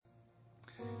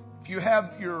If you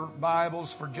have your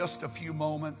Bibles for just a few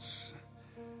moments,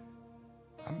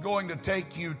 I'm going to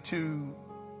take you to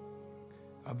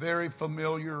a very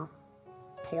familiar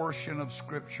portion of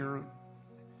Scripture,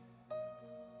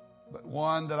 but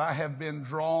one that I have been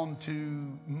drawn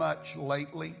to much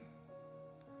lately.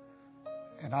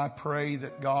 And I pray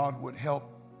that God would help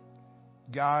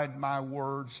guide my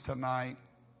words tonight,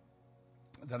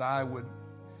 that I would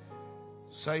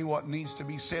say what needs to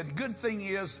be said. Good thing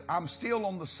is, I'm still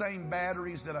on the same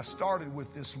batteries that I started with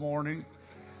this morning.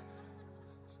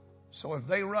 So if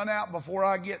they run out before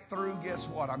I get through, guess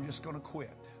what? I'm just going to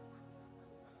quit.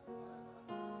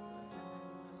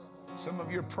 Some of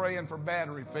you are praying for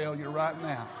battery failure right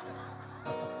now.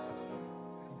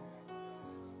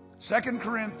 2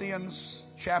 Corinthians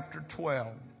chapter 12.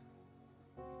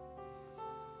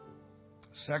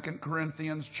 2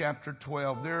 Corinthians chapter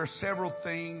 12. There are several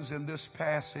things in this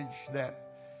passage that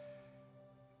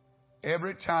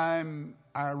every time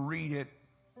I read it,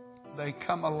 they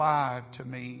come alive to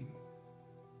me.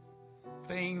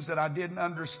 Things that I didn't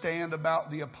understand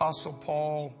about the Apostle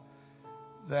Paul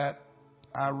that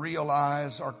I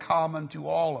realize are common to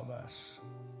all of us.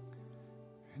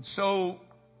 And so,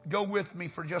 go with me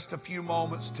for just a few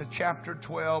moments to chapter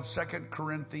 12, 2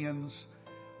 Corinthians.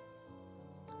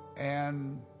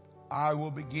 And I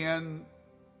will begin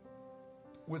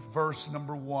with verse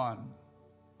number 1.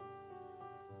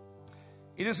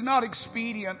 It is not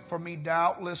expedient for me,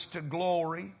 doubtless, to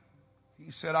glory.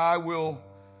 He said, I will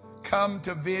come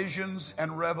to visions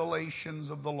and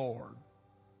revelations of the Lord.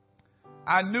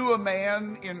 I knew a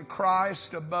man in Christ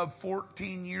above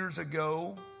 14 years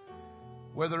ago.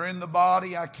 Whether in the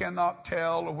body I cannot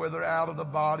tell, or whether out of the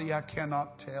body I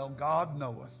cannot tell. God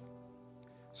knoweth.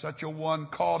 Such a one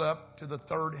caught up to the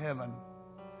third heaven.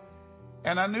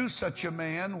 And I knew such a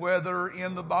man, whether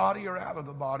in the body or out of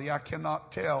the body, I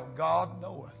cannot tell. God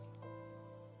knoweth.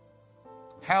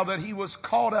 How that he was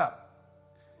caught up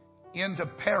into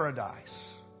paradise,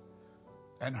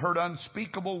 and heard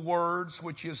unspeakable words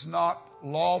which is not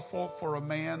lawful for a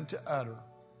man to utter.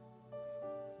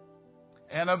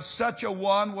 And of such a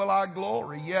one will I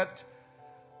glory, yet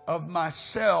of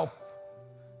myself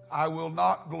I will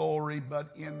not glory, but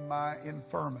in my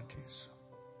infirmities.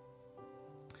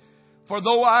 For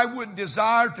though I would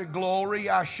desire to glory,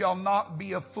 I shall not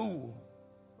be a fool,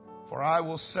 for I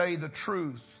will say the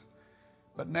truth.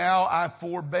 But now I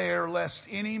forbear, lest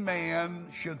any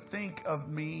man should think of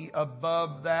me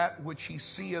above that which he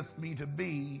seeth me to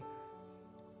be,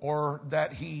 or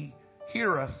that he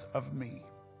heareth of me.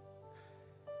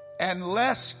 And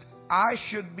lest I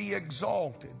should be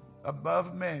exalted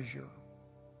above measure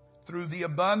through the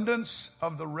abundance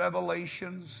of the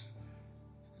revelations,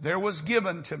 there was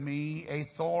given to me a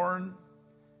thorn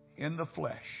in the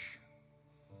flesh,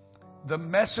 the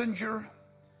messenger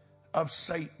of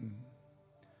Satan,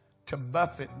 to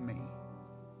buffet me,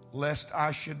 lest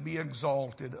I should be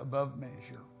exalted above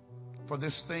measure. For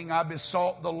this thing I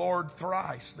besought the Lord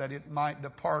thrice, that it might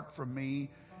depart from me.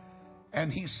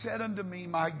 And he said unto me,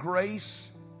 my grace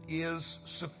is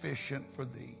sufficient for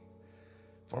thee,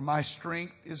 for my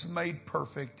strength is made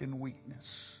perfect in weakness.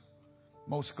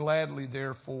 Most gladly,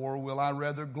 therefore, will I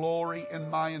rather glory in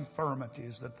my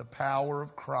infirmities, that the power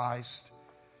of Christ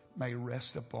may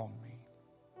rest upon me.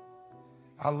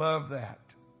 I love that.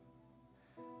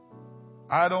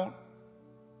 I don't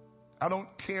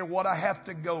care what I have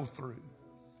to go through,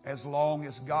 as long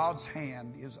as God's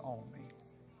hand is on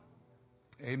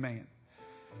me. Amen.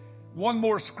 One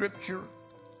more scripture.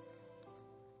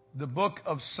 The book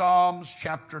of Psalms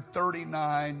chapter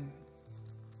 39.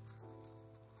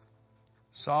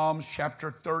 Psalms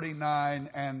chapter 39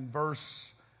 and verse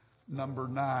number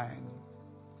 9.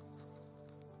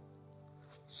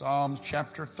 Psalms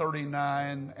chapter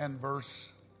 39 and verse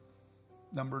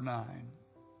number 9.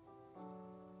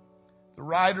 The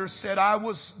writer said, I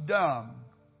was dumb.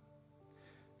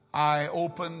 I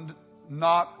opened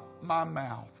not my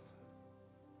mouth,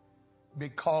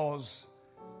 because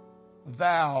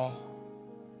thou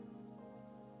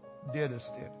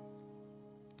didst it.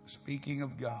 Speaking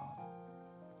of God.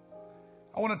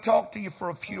 I want to talk to you for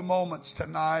a few moments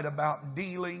tonight about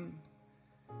dealing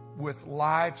with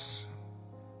life's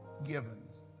givens.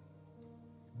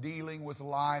 Dealing with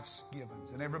life's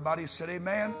givens. And everybody said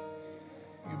amen.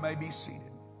 You may be seated.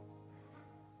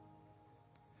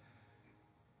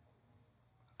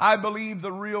 I believe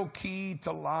the real key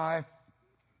to life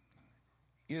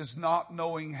is not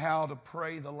knowing how to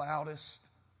pray the loudest.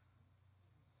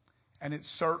 And it's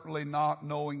certainly not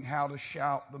knowing how to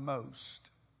shout the most.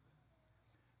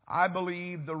 I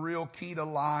believe the real key to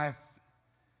life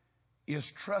is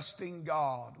trusting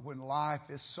God when life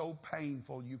is so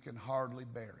painful you can hardly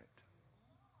bear it.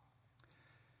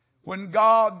 When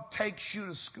God takes you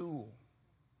to school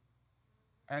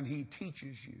and He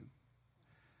teaches you,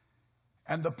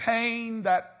 and the pain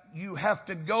that you have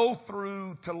to go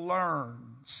through to learn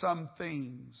some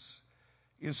things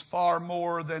is far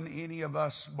more than any of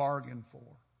us bargained for.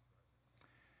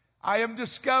 I have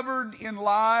discovered in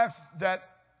life that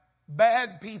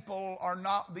bad people are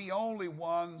not the only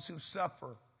ones who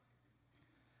suffer.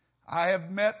 I have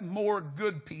met more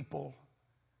good people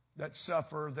that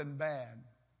suffer than bad.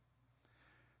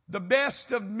 The best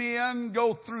of men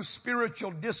go through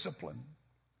spiritual discipline,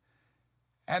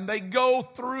 and they go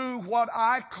through what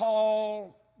I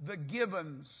call the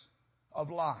givens of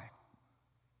life.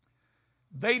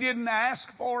 They didn't ask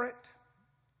for it.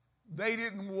 They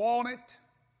didn't want it.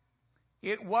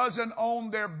 It wasn't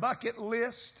on their bucket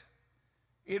list.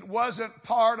 It wasn't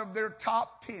part of their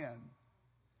top 10.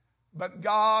 But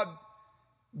God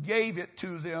gave it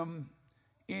to them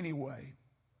anyway.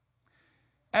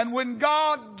 And when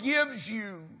God gives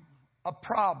you a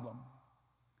problem,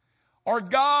 or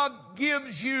God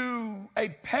gives you a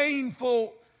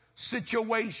painful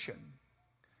situation,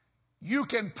 you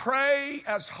can pray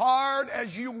as hard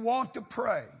as you want to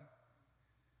pray,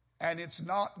 and it's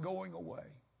not going away.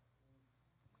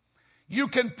 You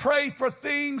can pray for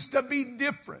things to be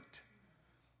different,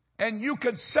 and you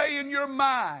could say in your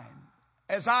mind,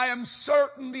 as I am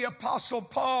certain the Apostle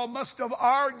Paul must have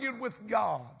argued with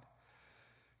God,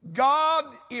 God,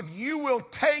 if you will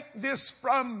take this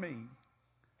from me,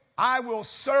 I will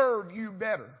serve you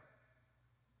better.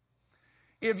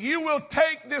 If you will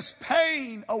take this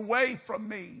pain away from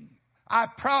me, I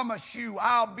promise you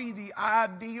I'll be the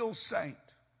ideal saint.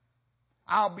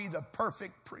 I'll be the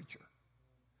perfect preacher.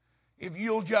 If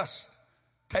you'll just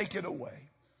take it away.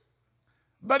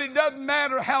 But it doesn't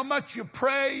matter how much you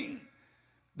pray.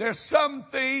 There's some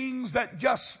things that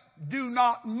just do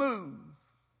not move.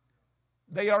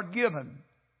 They are given.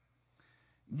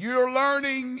 You're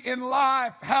learning in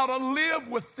life how to live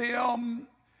with them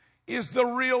is the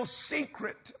real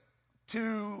secret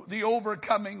to the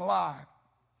overcoming life.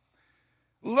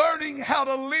 Learning how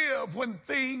to live when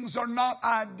things are not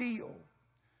ideal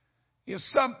is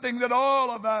something that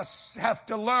all of us have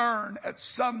to learn at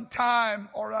some time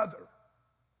or other,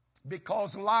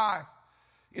 because life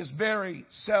is very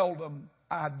seldom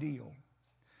ideal.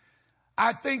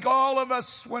 I think all of us,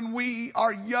 when we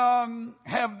are young,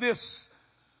 have this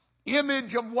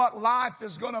image of what life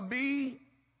is going to be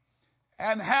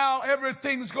and how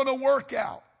everything's going to work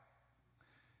out.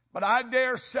 But I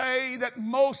dare say that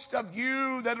most of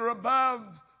you that are above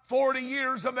 40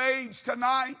 years of age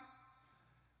tonight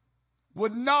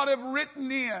would not have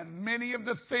written in many of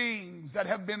the things that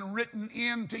have been written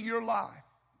into your life.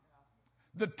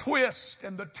 The twists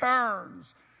and the turns,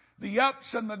 the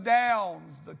ups and the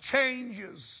downs, the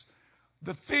changes,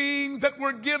 the things that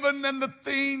were given and the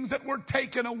things that were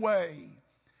taken away.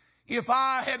 If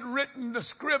I had written the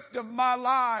script of my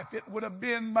life, it would have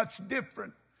been much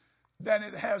different than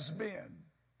it has been.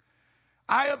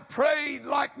 I have prayed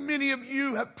like many of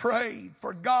you have prayed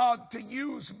for God to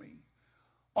use me,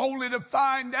 only to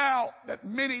find out that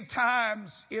many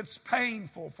times it's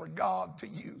painful for God to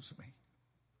use me.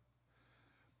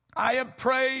 I have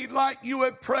prayed like you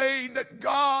have prayed, that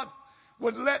God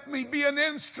would let me be an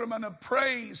instrument of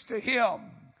praise to Him.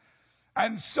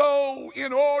 And so,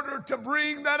 in order to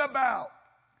bring that about,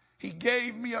 He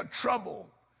gave me a trouble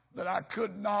that I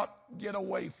could not get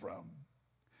away from.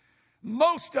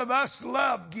 Most of us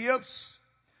love gifts.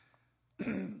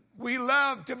 We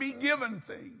love to be given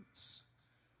things.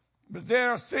 But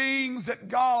there are things that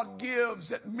God gives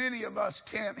that many of us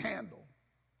can't handle.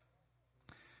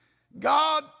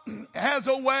 God has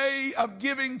a way of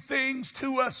giving things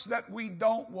to us that we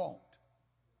don't want,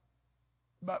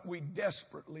 but we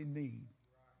desperately need.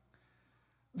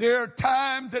 There are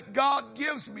times that God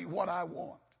gives me what I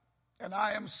want, and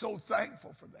I am so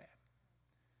thankful for that.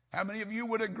 How many of you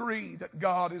would agree that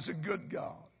God is a good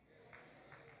God?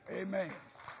 Amen.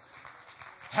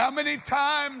 How many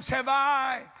times have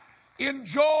I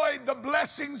enjoyed the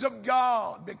blessings of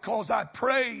God because I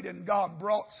prayed and God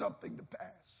brought something to pass?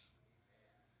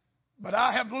 But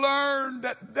I have learned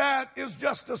that that is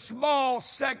just a small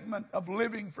segment of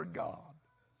living for God.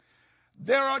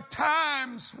 There are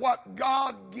times what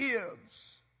God gives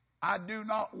I do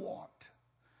not want.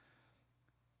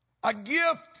 A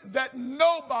gift that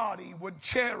nobody would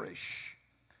cherish.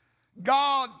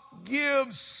 God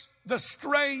gives the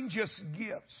strangest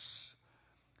gifts.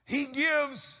 He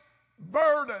gives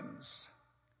burdens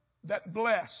that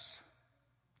bless.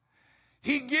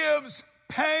 He gives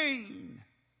pain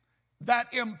that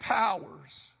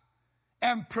empowers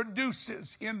and produces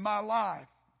in my life.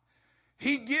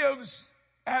 He gives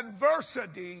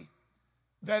adversity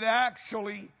that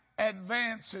actually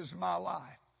advances my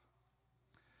life.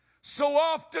 So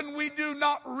often we do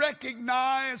not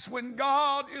recognize when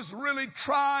God is really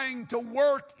trying to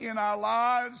work in our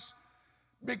lives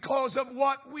because of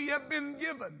what we have been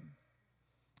given.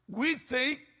 We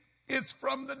think it's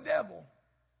from the devil.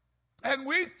 And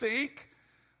we think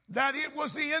that it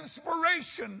was the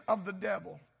inspiration of the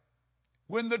devil,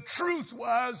 when the truth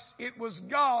was, it was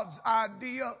God's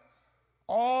idea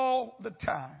all the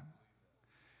time.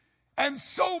 And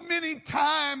so many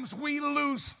times we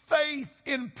lose faith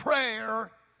in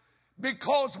prayer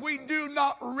because we do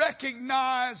not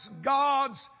recognize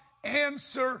God's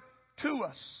answer to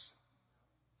us.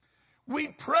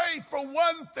 We pray for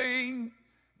one thing,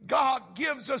 God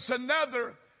gives us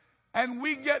another, and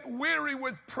we get weary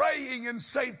with praying and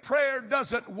say prayer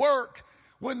doesn't work,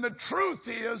 when the truth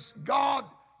is God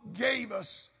gave us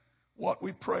what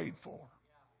we prayed for.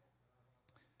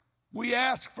 We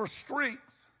ask for strength,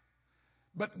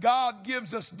 but God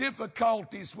gives us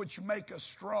difficulties which make us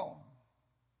strong.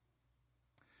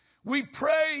 We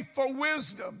pray for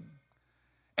wisdom,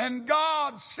 and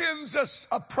God sends us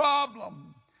a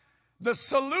problem, the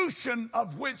solution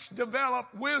of which develop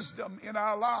wisdom in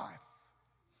our life.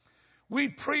 We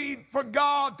plead for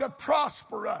God to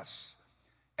prosper us,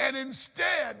 and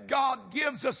instead God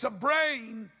gives us a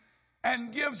brain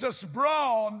and gives us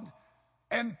brawn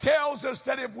and tells us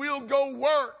that if we'll go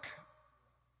work,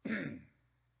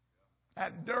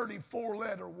 that dirty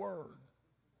 4-letter word,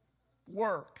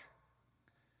 work,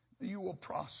 you will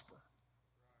prosper.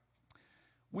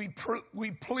 We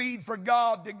plead for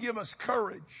God to give us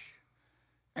courage,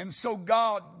 and so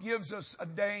God gives us a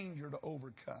danger to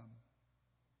overcome.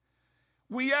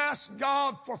 We ask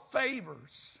God for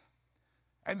favors,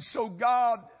 and so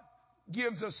God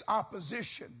gives us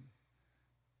opposition.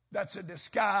 That's a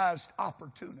disguised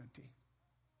opportunity.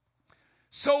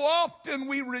 So often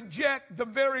we reject the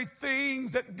very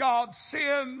things that God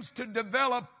sends to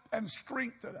develop and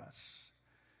strengthen us.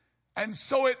 And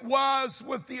so it was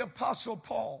with the Apostle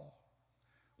Paul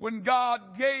when God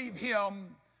gave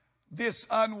him this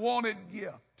unwanted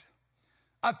gift,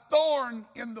 a thorn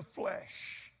in the flesh,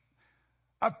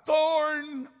 a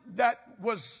thorn that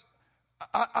was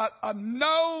a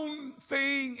known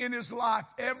thing in his life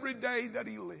every day that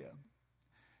he lived.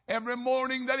 Every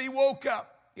morning that he woke up,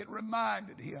 it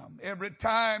reminded him. Every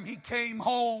time he came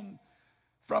home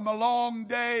from a long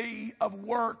day of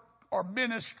work or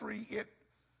ministry, it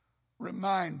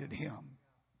reminded him.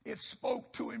 It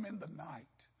spoke to him in the night.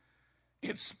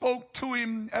 It spoke to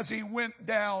him as he went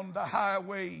down the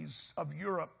highways of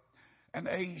Europe and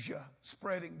Asia,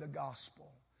 spreading the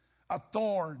gospel. A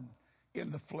thorn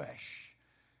in the flesh.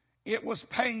 It was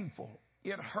painful.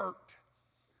 It hurt.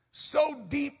 So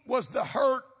deep was the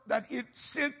hurt that it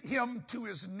sent him to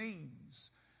his knees.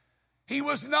 He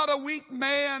was not a weak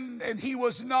man, and he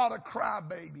was not a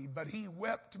crybaby, but he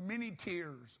wept many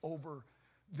tears over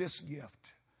this gift.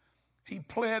 He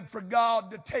pled for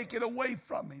God to take it away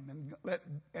from him,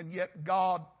 and yet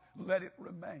God let it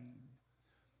remain.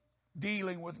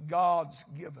 Dealing with God's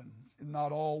given is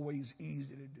not always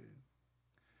easy to do.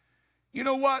 You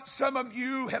know what? Some of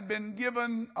you have been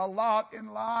given a lot in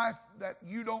life that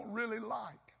you don't really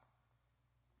like.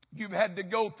 You've had to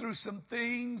go through some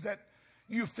things that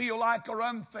you feel like are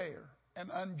unfair and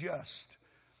unjust.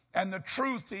 And the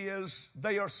truth is,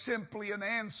 they are simply an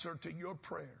answer to your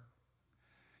prayer.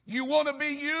 You want to be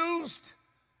used,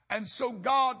 and so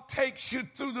God takes you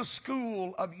through the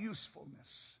school of usefulness.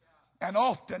 And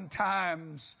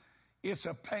oftentimes, it's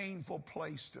a painful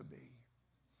place to be.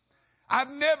 I've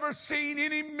never seen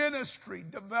any ministry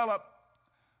develop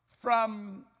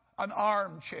from an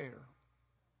armchair.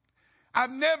 I've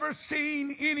never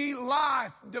seen any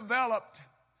life developed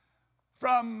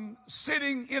from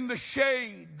sitting in the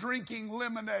shade, drinking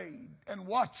lemonade and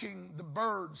watching the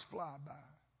birds fly by.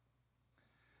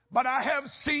 But I have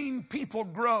seen people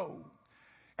grow,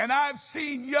 and I've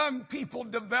seen young people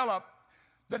develop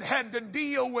that had to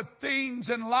deal with things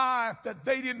in life that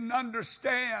they didn't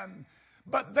understand,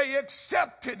 but they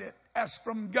accepted it as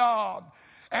from God.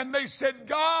 And they said,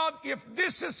 God, if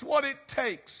this is what it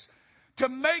takes to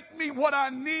make me what I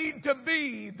need to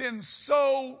be, then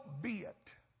so be it.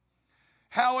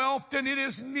 How often it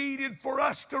is needed for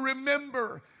us to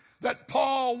remember that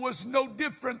Paul was no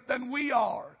different than we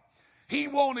are. He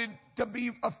wanted to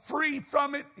be free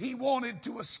from it. He wanted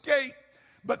to escape,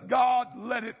 but God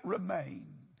let it remain.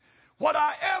 What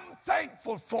I am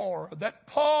thankful for, that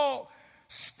Paul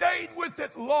stayed with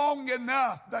it long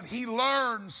enough that he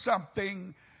learned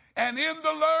something, And in the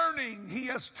learning, He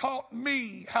has taught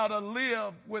me how to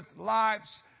live with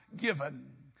life's given.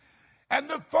 And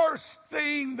the first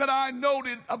thing that I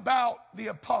noted about the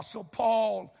Apostle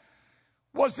Paul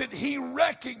was that he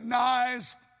recognized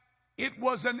it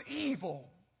was an evil,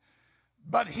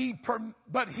 but he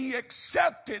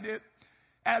accepted it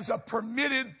as a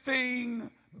permitted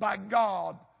thing by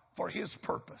God for His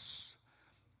purpose.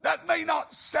 That may not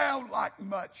sound like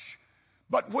much,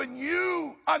 but when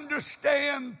you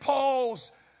understand Paul's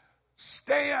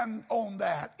stand on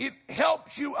that, it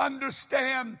helps you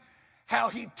understand how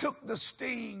he took the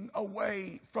sting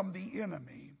away from the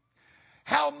enemy.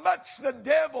 How much the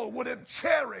devil would have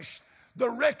cherished the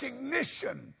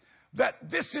recognition that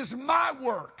this is my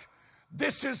work,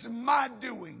 this is my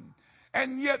doing.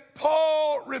 And yet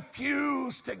Paul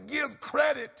refused to give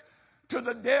credit to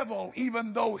the devil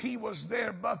even though he was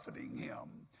there buffeting him.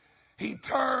 He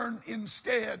turned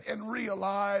instead and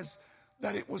realized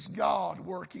that it was God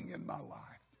working in my life.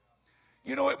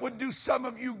 You know, it would do some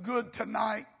of you good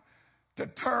tonight to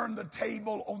turn the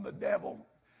table on the devil.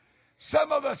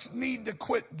 Some of us need to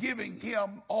quit giving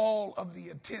him all of the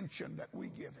attention that we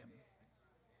give him.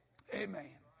 Amen.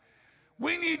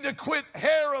 We need to quit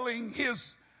heralding his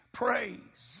praise.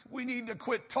 We need to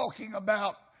quit talking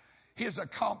about his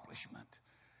accomplishment.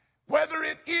 Whether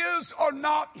it is or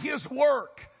not his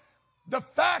work, the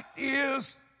fact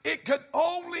is it could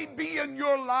only be in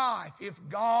your life if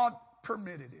God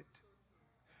permitted it.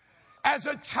 As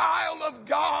a child of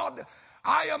God,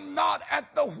 I am not at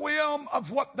the whim of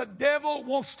what the devil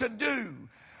wants to do.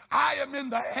 I am in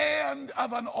the hand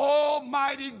of an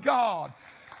almighty God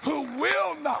who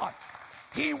will not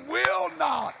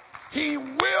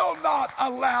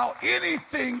allow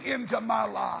anything into my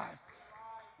life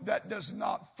that does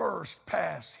not first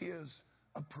pass His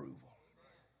approval.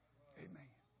 Amen.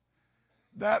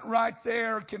 That right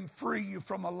there can free you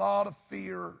from a lot of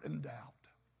fear and doubt.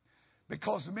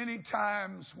 Because many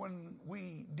times when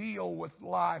we deal with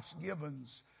life's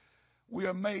givens, we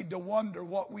are made to wonder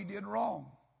what we did wrong.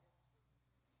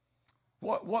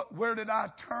 Where did I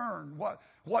turn?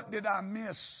 What did I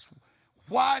miss?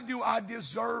 Why do I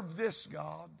deserve this,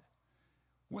 God?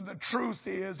 When the truth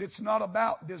is, it's not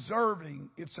about deserving.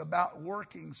 It's about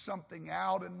working something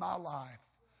out in my life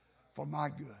for my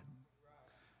good.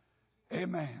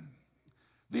 Amen.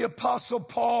 The Apostle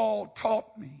Paul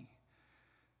taught me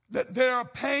that there are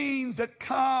pains that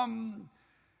come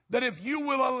that if you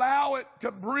will allow it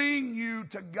to bring you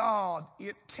to God,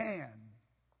 it can.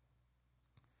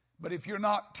 But if you're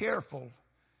not careful,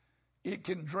 it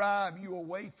can drive you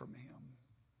away from Him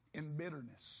in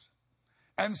bitterness.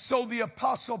 And so the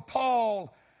Apostle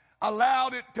Paul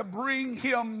allowed it to bring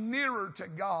him nearer to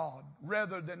God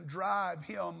rather than drive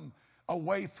him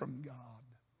away from God.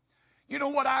 You know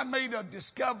what? I made a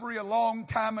discovery a long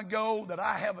time ago that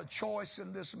I have a choice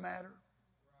in this matter.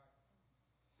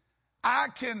 I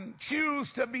can choose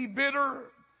to be bitter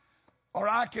or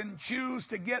I can choose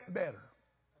to get better.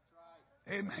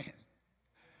 Amen.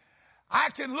 I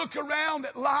can look around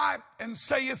at life and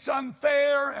say it's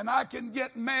unfair, and I can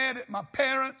get mad at my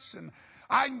parents, and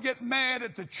I can get mad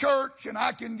at the church, and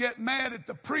I can get mad at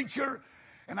the preacher,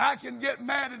 and I can get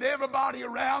mad at everybody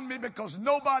around me because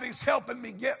nobody's helping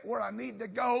me get where I need to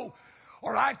go.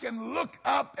 Or I can look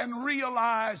up and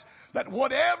realize that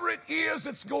whatever it is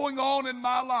that's going on in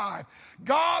my life,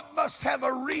 God must have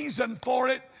a reason for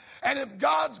it. And if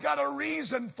God's got a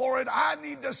reason for it, I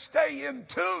need to stay in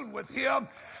tune with Him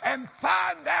and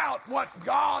find out what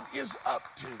God is up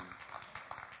to.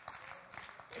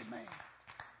 Amen.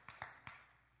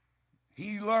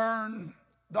 He learned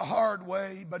the hard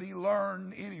way, but he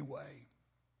learned anyway.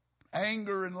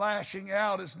 Anger and lashing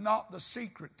out is not the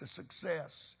secret to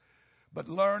success, but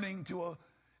learning to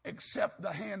accept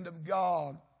the hand of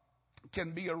God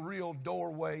can be a real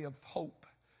doorway of hope.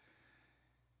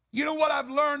 You know what I've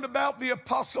learned about the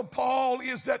Apostle Paul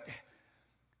is that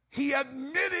he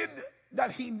admitted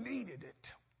that he needed it.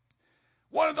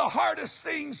 One of the hardest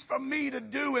things for me to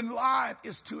do in life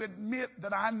is to admit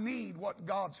that I need what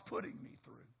God's putting me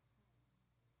through.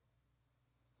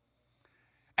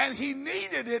 And he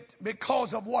needed it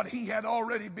because of what he had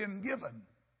already been given,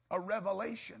 a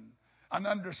revelation, an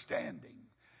understanding.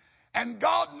 And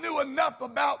God knew enough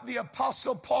about the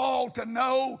Apostle Paul to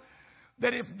know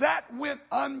that if that went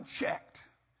unchecked,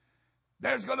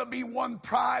 there's going to be one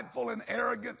prideful and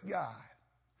arrogant guy.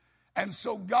 And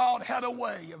so God had a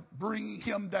way of bringing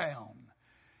him down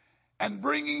and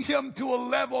bringing him to a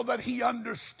level that he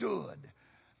understood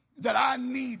that I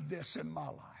need this in my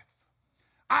life.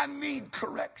 I need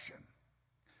correction.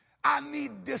 I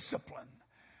need discipline.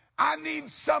 I need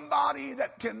somebody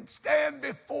that can stand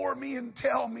before me and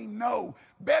tell me no.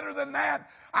 Better than that,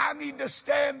 I need to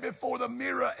stand before the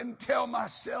mirror and tell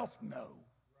myself no.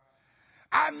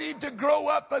 I need to grow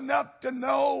up enough to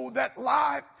know that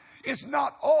life is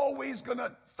not always going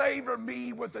to favor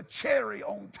me with a cherry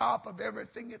on top of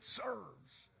everything it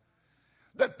serves.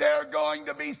 That there are going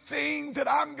to be things that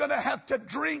I'm going to have to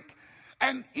drink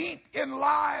and eat in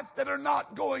life that are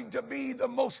not going to be the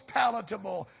most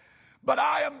palatable. But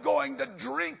I am going to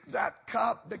drink that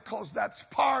cup because that's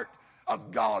part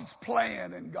of God's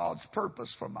plan and God's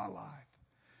purpose for my life.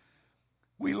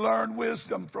 We learn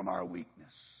wisdom from our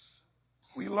weakness.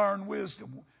 We learn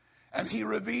wisdom. And He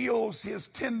reveals His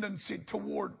tendency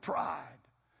toward pride.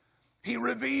 He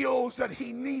reveals that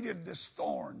He needed this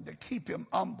thorn to keep Him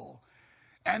humble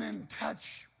and in touch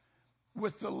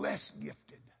with the less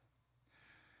gifted.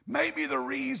 Maybe the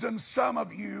reason some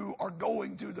of you are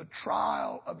going through the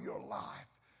trial of your life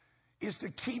is to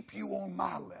keep you on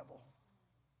my level,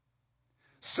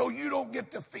 so you don't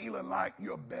get to feeling like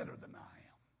you're better than I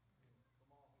am,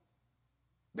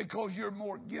 because you're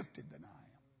more gifted than I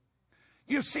am.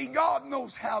 You see, God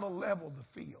knows how to level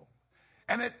the field.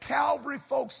 And at Calvary,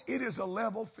 folks, it is a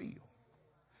level field.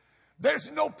 There's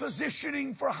no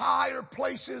positioning for higher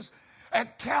places.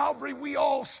 At Calvary, we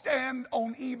all stand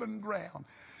on even ground.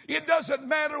 It doesn't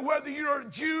matter whether you're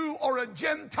a Jew or a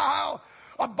Gentile,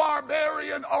 a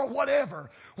barbarian or whatever.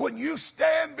 When you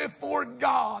stand before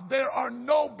God, there are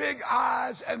no big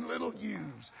I's and little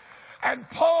U's. And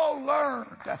Paul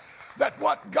learned that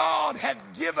what God had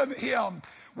given him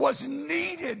was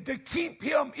needed to keep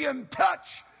him in touch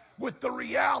with the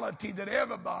reality that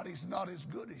everybody's not as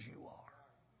good as you are.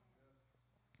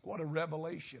 What a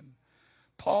revelation.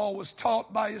 Paul was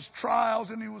taught by his trials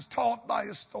and he was taught by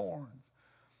his thorns.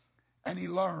 And he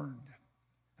learned.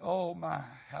 Oh my,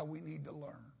 how we need to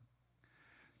learn.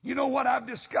 You know what I've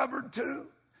discovered too?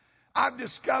 I've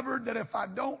discovered that if I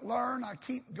don't learn, I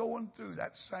keep going through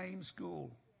that same school.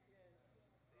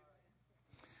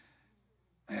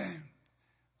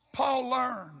 Paul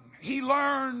learned. He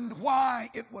learned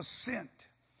why it was sent.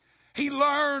 He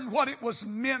learned what it was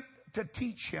meant to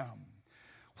teach him.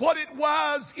 What it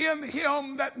was in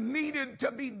him that needed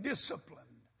to be disciplined.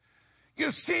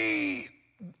 You see,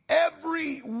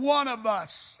 every one of us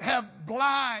have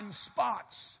blind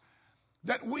spots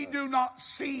that we do not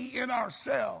see in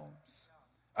ourselves.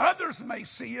 Others may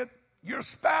see it. Your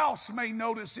spouse may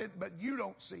notice it, but you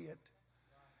don't see it.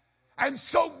 And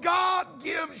so God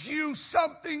gives you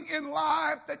something in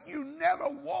life that you never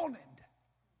wanted,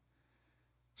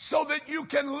 so that you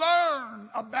can learn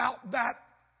about that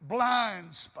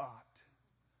blind spot,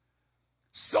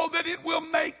 so that it will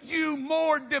make you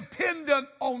more dependent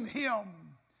on Him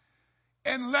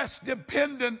and less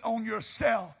dependent on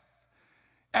yourself.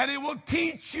 And it will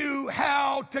teach you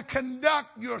how to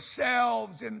conduct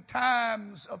yourselves in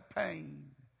times of pain.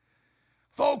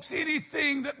 Folks,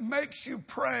 anything that makes you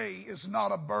pray is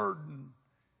not a burden.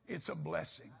 It's a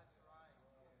blessing.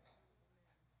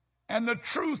 And the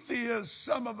truth is,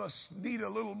 some of us need a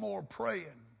little more praying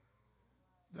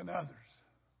than others.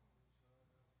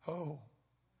 Oh.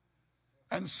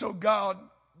 And so God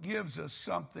gives us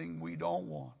something we don't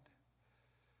want,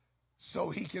 so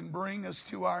He can bring us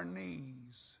to our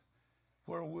knees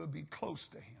where we'll be close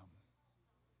to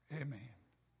Him. Amen.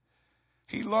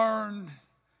 He learned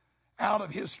out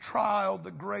of his trial the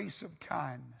grace of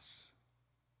kindness.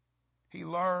 He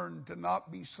learned to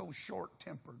not be so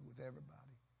short-tempered with everybody.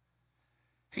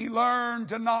 He learned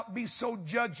to not be so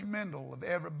judgmental of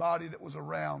everybody that was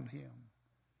around him.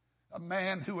 A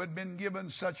man who had been given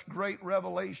such great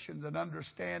revelations and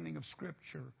understanding of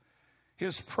Scripture.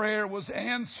 His prayer was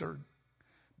answered,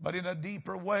 but in a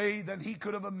deeper way than he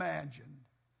could have imagined.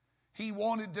 He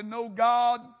wanted to know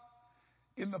God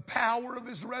in the power of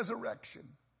His resurrection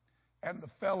and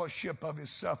the fellowship of His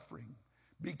suffering.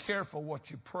 Be careful what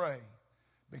you pray,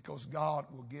 because God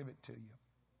will give it to you.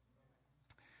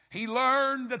 He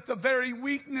learned that the very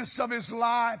weakness of his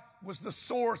life was the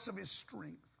source of his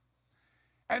strength.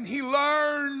 And he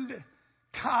learned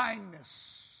kindness.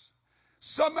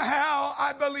 Somehow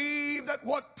I believe that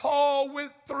what Paul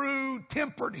went through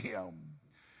tempered him.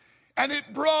 And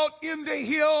it brought into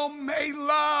him a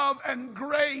love and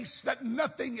grace that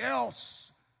nothing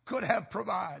else could have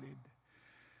provided.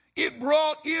 It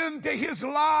brought into his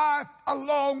life a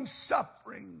long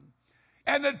suffering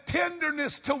and a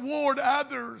tenderness toward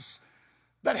others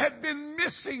that had been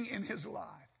missing in his life.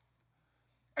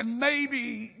 And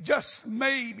maybe, just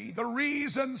maybe, the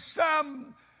reason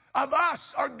some of us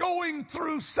are going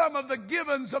through some of the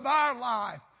givens of our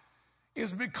life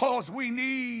is because we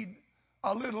need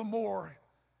a little more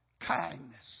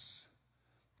kindness.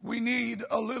 We need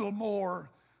a little more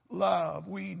love.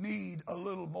 We need a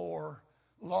little more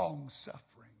long suffering.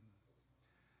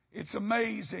 It's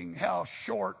amazing how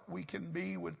short we can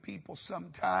be with people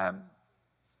sometimes,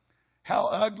 how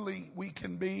ugly we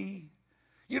can be.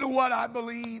 You know what I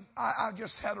believe? I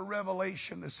just had a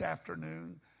revelation this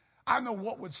afternoon. I know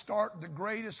what would start the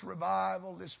greatest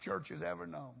revival this church has ever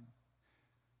known.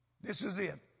 This is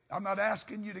it. I'm not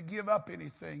asking you to give up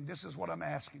anything. This is what I'm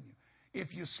asking you.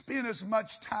 If you spend as much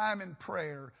time in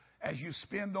prayer as you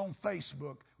spend on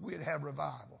Facebook, we'd have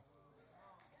revival.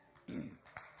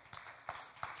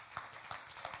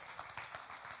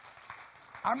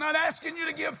 I'm not asking you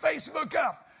to give Facebook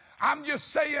up. I'm just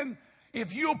saying,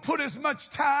 if you'll put as much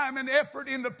time and effort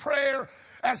into prayer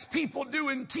as people do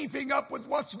in keeping up with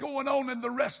what's going on in the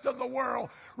rest of the world,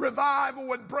 revival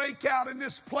would break out in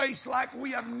this place like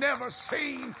we have never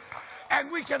seen.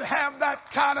 And we can have that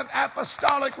kind of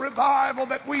apostolic revival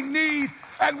that we need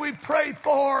and we pray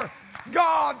for.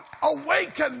 God,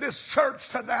 awaken this church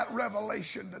to that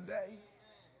revelation today.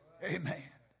 Amen.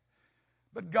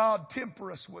 But God,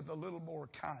 temper us with a little more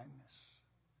kindness.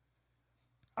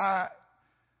 I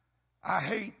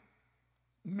hate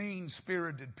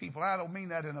mean-spirited people. I don't mean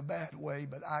that in a bad way,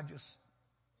 but I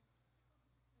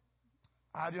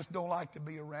just don't like to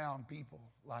be around people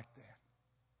like that.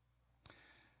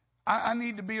 I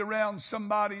need to be around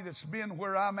somebody that's been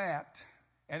where I'm at,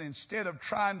 and instead of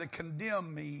trying to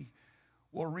condemn me,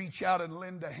 will reach out and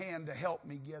lend a hand to help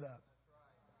me get up.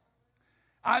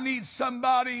 I need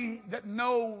somebody that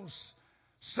knows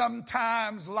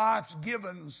sometimes life's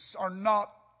givens are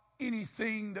not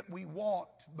anything that we want,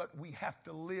 but we have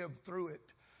to live through it.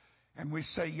 And we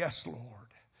say, yes, Lord.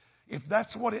 If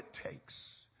that's what it takes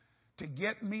to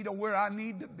get me to where I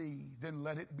need to be, then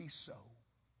let it be so.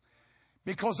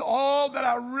 Because all that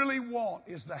I really want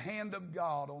is the hand of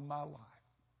God on my life.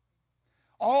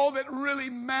 All that really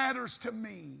matters to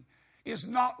me is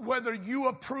not whether you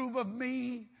approve of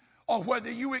me or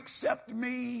whether you accept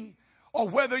me or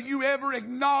whether you ever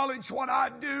acknowledge what I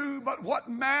do, but what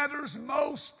matters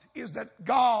most is that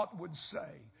God would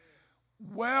say,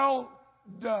 well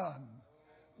done,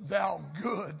 thou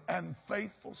good and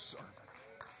faithful servant.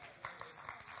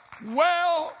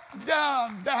 Well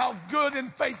done, thou good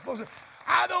and faithful servant.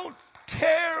 I don't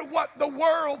care what the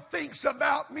world thinks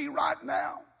about me right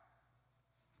now.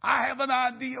 I have an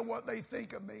idea what they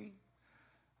think of me.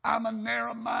 I'm a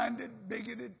narrow-minded,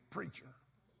 bigoted preacher.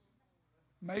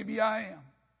 Maybe I am.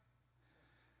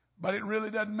 But it really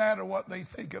doesn't matter what they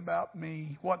think about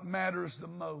me. What matters the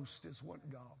most is what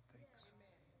God thinks.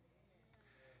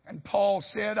 And Paul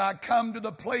said, I come to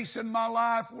the place in my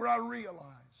life where I realized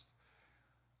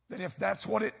that if that's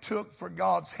what it took for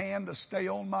God's hand to stay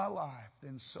on my life,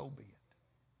 then so be it.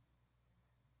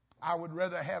 I would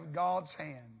rather have God's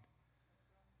hand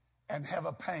and have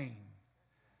a pain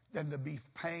than to be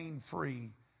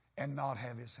pain-free and not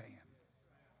have His hand.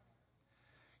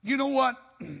 You know what?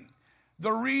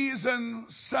 The reason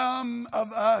some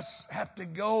of us have to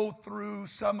go through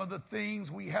some of the things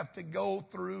we have to go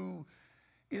through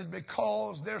is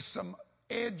because there's some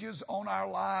edges on our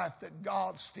life that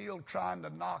God's still trying to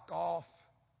knock off.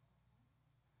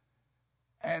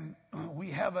 And we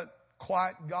haven't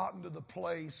quite gotten to the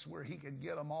place where He can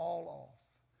get them all off.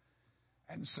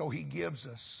 And so He gives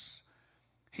us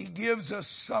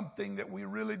something that we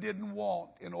really didn't want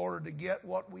in order to get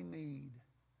what we need.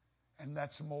 And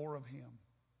that's more of Him.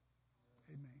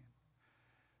 Amen.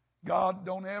 God,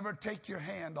 don't ever take your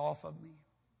hand off of me,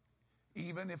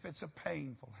 even if it's a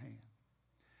painful hand.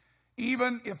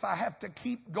 Even if I have to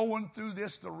keep going through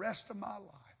this the rest of my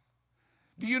life.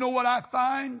 Do you know what I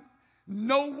find?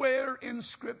 Nowhere in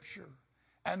Scripture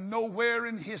and nowhere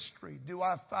in history do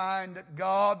I find that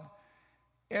God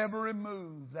ever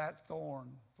removed that thorn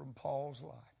from Paul's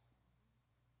life.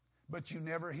 But you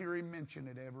never hear him mention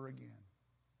it ever again.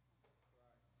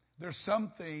 There's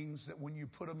some things that when you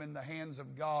put them in the hands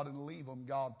of God and leave them,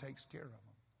 God takes care of them.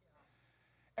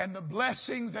 And the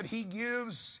blessings that He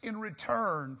gives in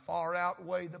return far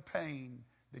outweigh the pain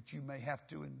that you may have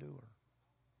to endure.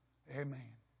 Amen.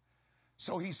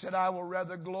 So He said, I will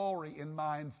rather glory in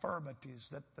my infirmities,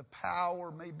 that the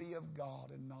power may be of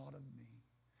God and not of me.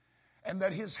 And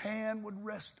that His hand would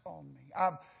rest on me.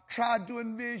 I've tried to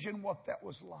envision what that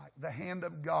was like. The hand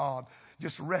of God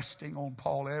just resting on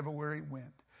Paul everywhere he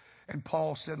went. And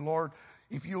Paul said, Lord,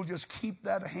 if you'll just keep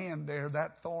that hand there,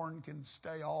 that thorn can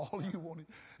stay all you want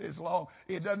it as long.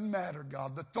 It doesn't matter,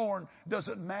 God. The thorn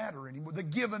doesn't matter anymore. The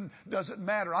given doesn't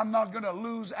matter. I'm not going to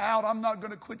lose out. I'm not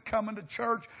going to quit coming to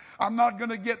church. I'm not going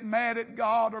to get mad at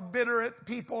God or bitter at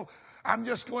people. I'm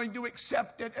just going to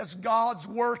accept it as God's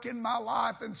work in my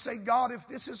life and say, God, if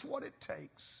this is what it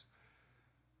takes,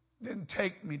 then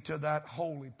take me to that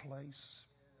holy place.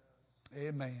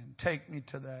 Amen. Take me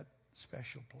to that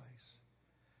special place.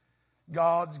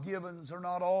 God's givens are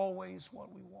not always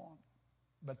what we want,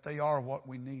 but they are what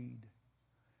we need.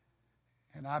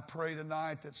 And I pray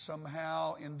tonight that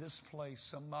somehow in this place,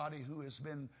 somebody who has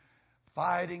been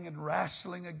fighting and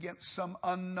wrestling against some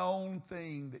unknown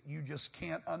thing that you just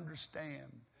can't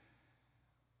understand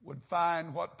would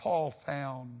find what Paul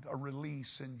found, a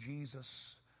release in Jesus,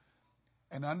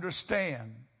 and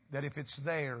understand that if it's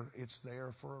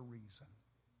there for a reason.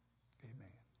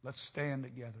 Amen. Let's stand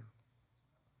together.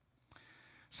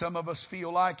 Some of us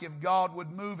feel like if God would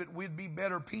move it, we'd be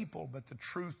better people. But the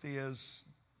truth is,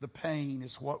 the pain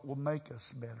is what will make us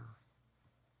better.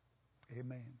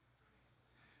 Amen.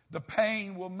 The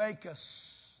pain will make us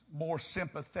more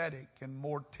sympathetic and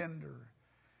more tender.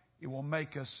 It will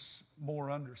make us more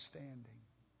understanding.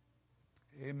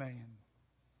 Amen.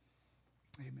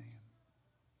 Amen.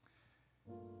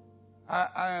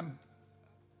 I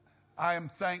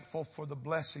am thankful for the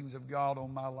blessings of God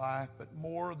on my life, but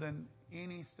more than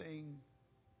anything,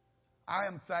 I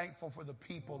am thankful for the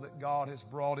people that God has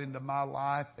brought into my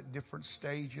life at different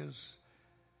stages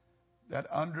that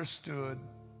understood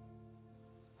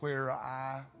where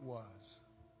I was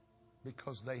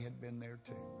because they had been there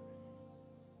too.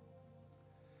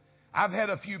 I've had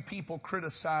a few people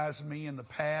criticize me in the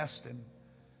past, and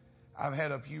I've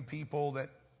had a few people that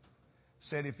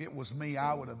said if it was me,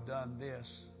 I would have done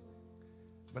this.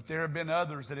 But there have been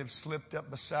others that have slipped up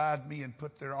beside me and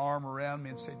put their arm around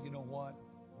me and said, you know what?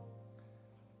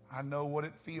 I know what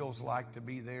it feels like to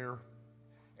be there.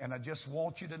 And I just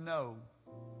want you to know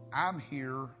I'm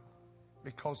here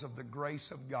because of the grace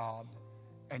of God.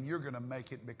 And you're going to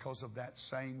make it because of that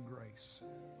same grace.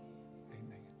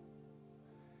 Amen.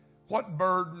 What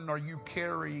burden are you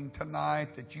carrying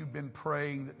tonight that you've been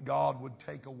praying that God would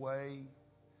take away?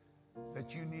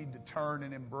 That you need to turn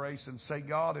and embrace and say,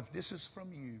 God, if this is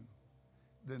from you,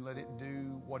 then let it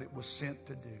do what it was sent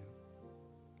to do.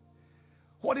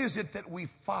 What is it that we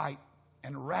fight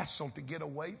and wrestle to get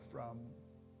away from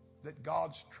that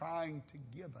God's trying to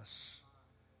give us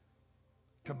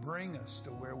to bring us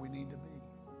to where we need to be?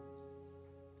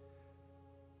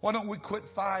 Why don't we quit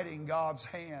fighting God's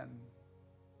hand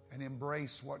and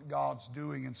embrace what God's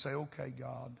doing and say, okay,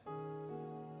 God,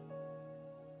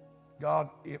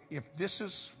 if this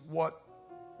is what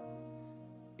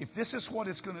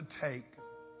it's going to take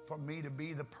for me to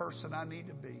be the person I need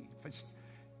to be,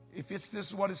 if this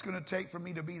is what it's going to take for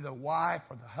me to be the wife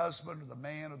or the husband or the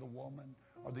man or the woman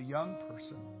or the young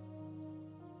person,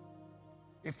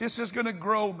 if this is going to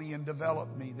grow me and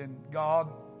develop me, then God,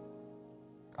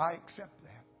 I accept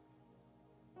that.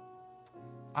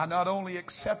 I not only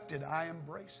accept it, I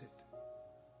embrace it.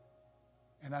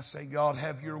 And I say, God,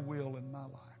 have your will in my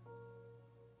life.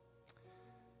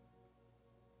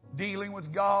 Dealing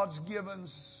with God's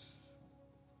givens,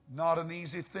 not an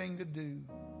easy thing to do.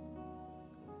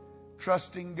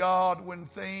 Trusting God when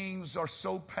things are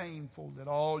so painful that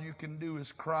all you can do is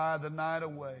cry the night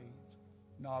away.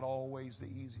 Not always the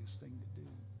easiest thing to do.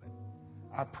 But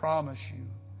I promise you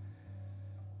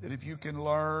that if you can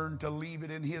learn to leave it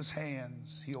in His hands,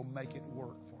 He'll make it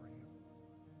work for you.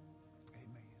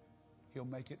 Amen. He'll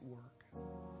make it work. I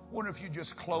wonder if you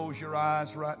just close your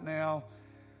eyes right now.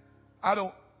 I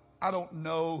don't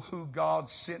know who God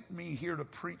sent me here to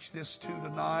preach this to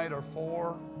tonight or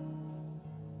for.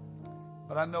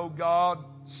 But I know God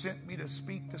sent me to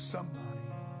speak to somebody.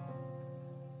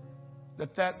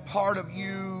 That part of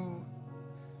you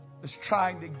that's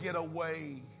trying to get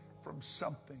away from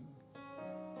something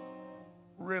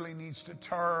really needs to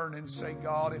turn and say,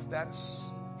 God, if that's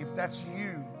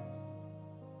you,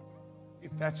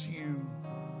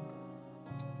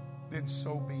 then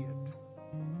so be it.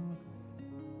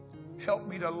 Help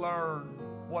me to learn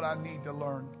what I need to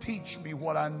learn. Teach me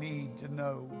what I need to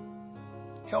know.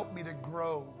 Help me to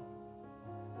grow.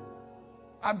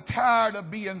 I'm tired of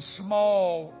being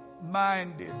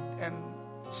small-minded and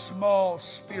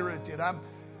small-spirited.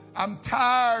 I'm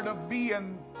tired of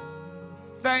being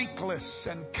thankless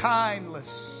and kindless.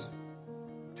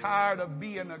 Tired of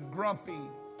being a grumpy,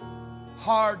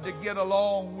 hard to get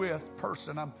along with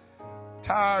person. I'm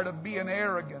tired of being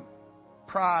arrogant,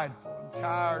 prideful. I'm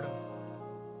tired of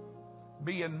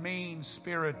being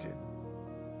mean-spirited.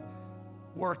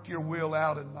 Work your will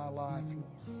out in my life, Lord.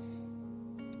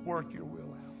 Work your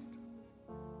will out.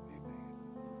 Amen.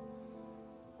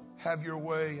 Have your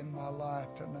way in my life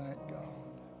tonight, God.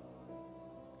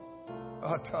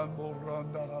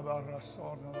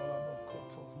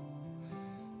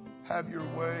 Have your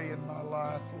way in my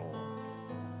life, Lord.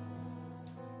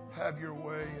 Have your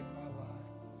way in my life.